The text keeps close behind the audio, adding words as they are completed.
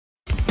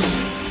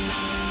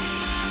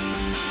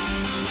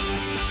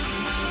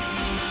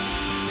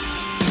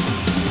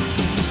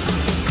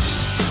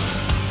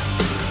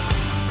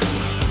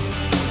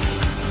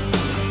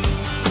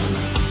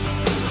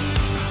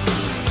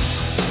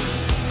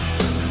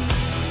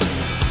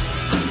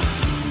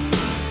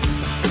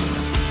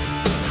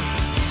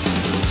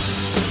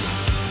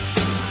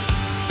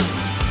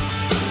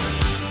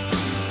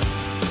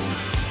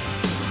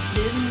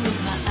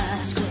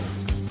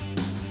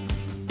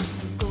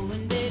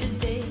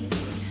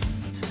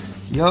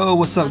Yo,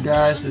 what's up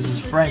guys? This is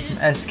Frank from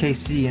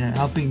SKC and I'm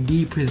helping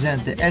D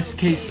present the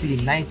SKC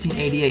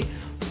 1988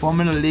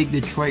 Formula League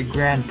Detroit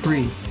Grand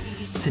Prix.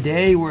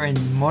 Today we're in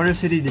Motor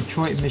City,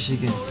 Detroit,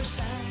 Michigan.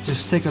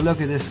 Just take a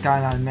look at this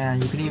skyline,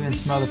 man. You can even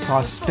smell the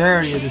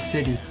prosperity of the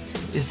city.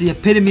 It's the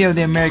epitome of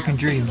the American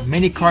dream.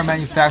 Many car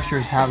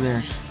manufacturers have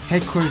their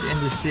headquarters in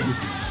this city.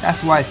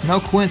 That's why it's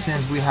no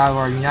coincidence we have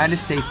our United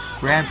States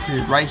Grand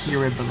Prix right here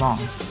where it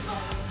belongs.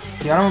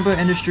 The automobile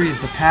industry is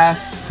the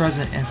past,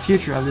 present, and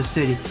future of this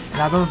city,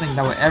 and I don't think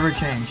that will ever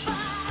change.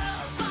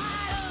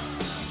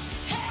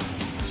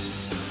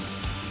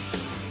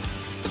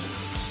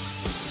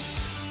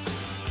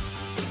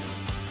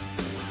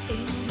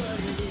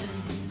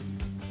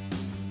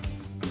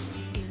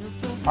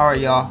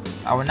 Alright y'all,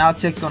 I will now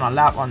take you on a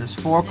lap on this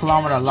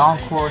 4-kilometer long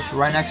course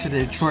right next to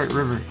the Detroit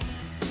River.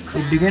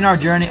 We begin our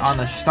journey on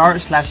the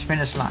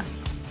start/finish line.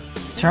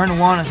 Turn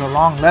 1 is a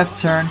long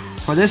left turn.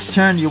 For this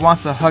turn, you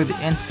want to hug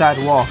the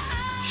inside wall.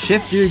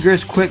 Shift your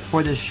gears quick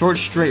for this short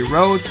straight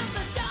road.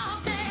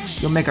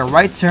 You'll make a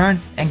right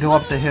turn and go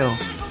up the hill.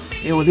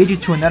 It will lead you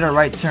to another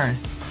right turn.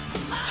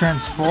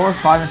 Turns 4,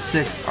 5, and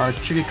 6 are a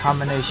tricky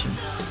combination.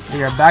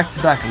 They are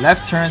back-to-back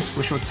left turns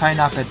which will tighten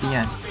up at the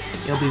end.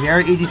 It'll be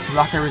very easy to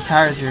lock your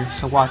tires here,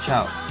 so watch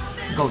out.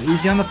 Go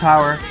easy on the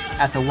power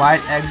at the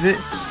wide exit.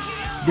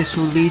 This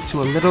will lead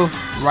to a little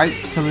right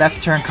to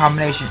left turn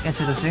combination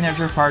into the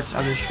signature parts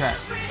of this track.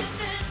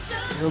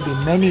 There will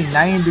be many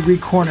 90-degree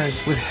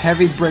corners with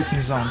heavy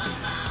braking zones.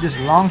 This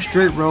long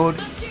straight road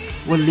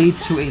will lead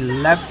to a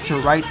left to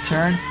right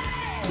turn.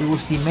 We will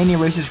see many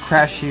races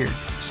crash here,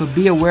 so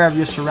be aware of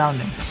your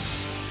surroundings.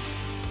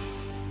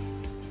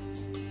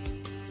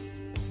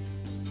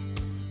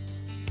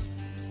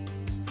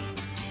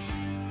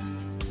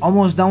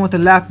 Almost done with the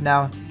lap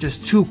now,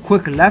 just 2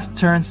 quick left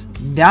turns,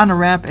 down the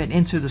ramp and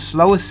into the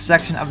slowest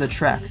section of the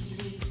track.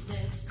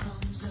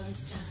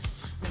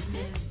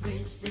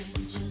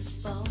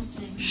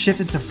 Shift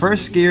into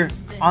first gear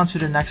onto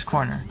the next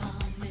corner.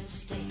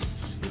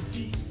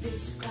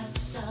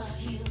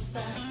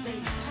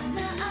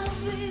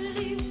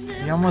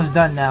 You're almost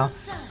done now.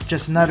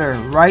 Just another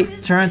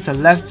right turn to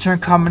left turn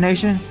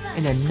combination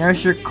and then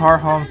nurse your car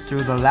home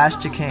through the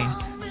last chicane.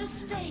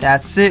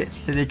 That's it,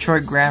 the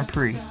Detroit Grand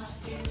Prix.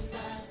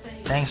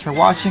 Thanks for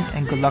watching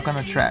and good luck on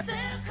the track.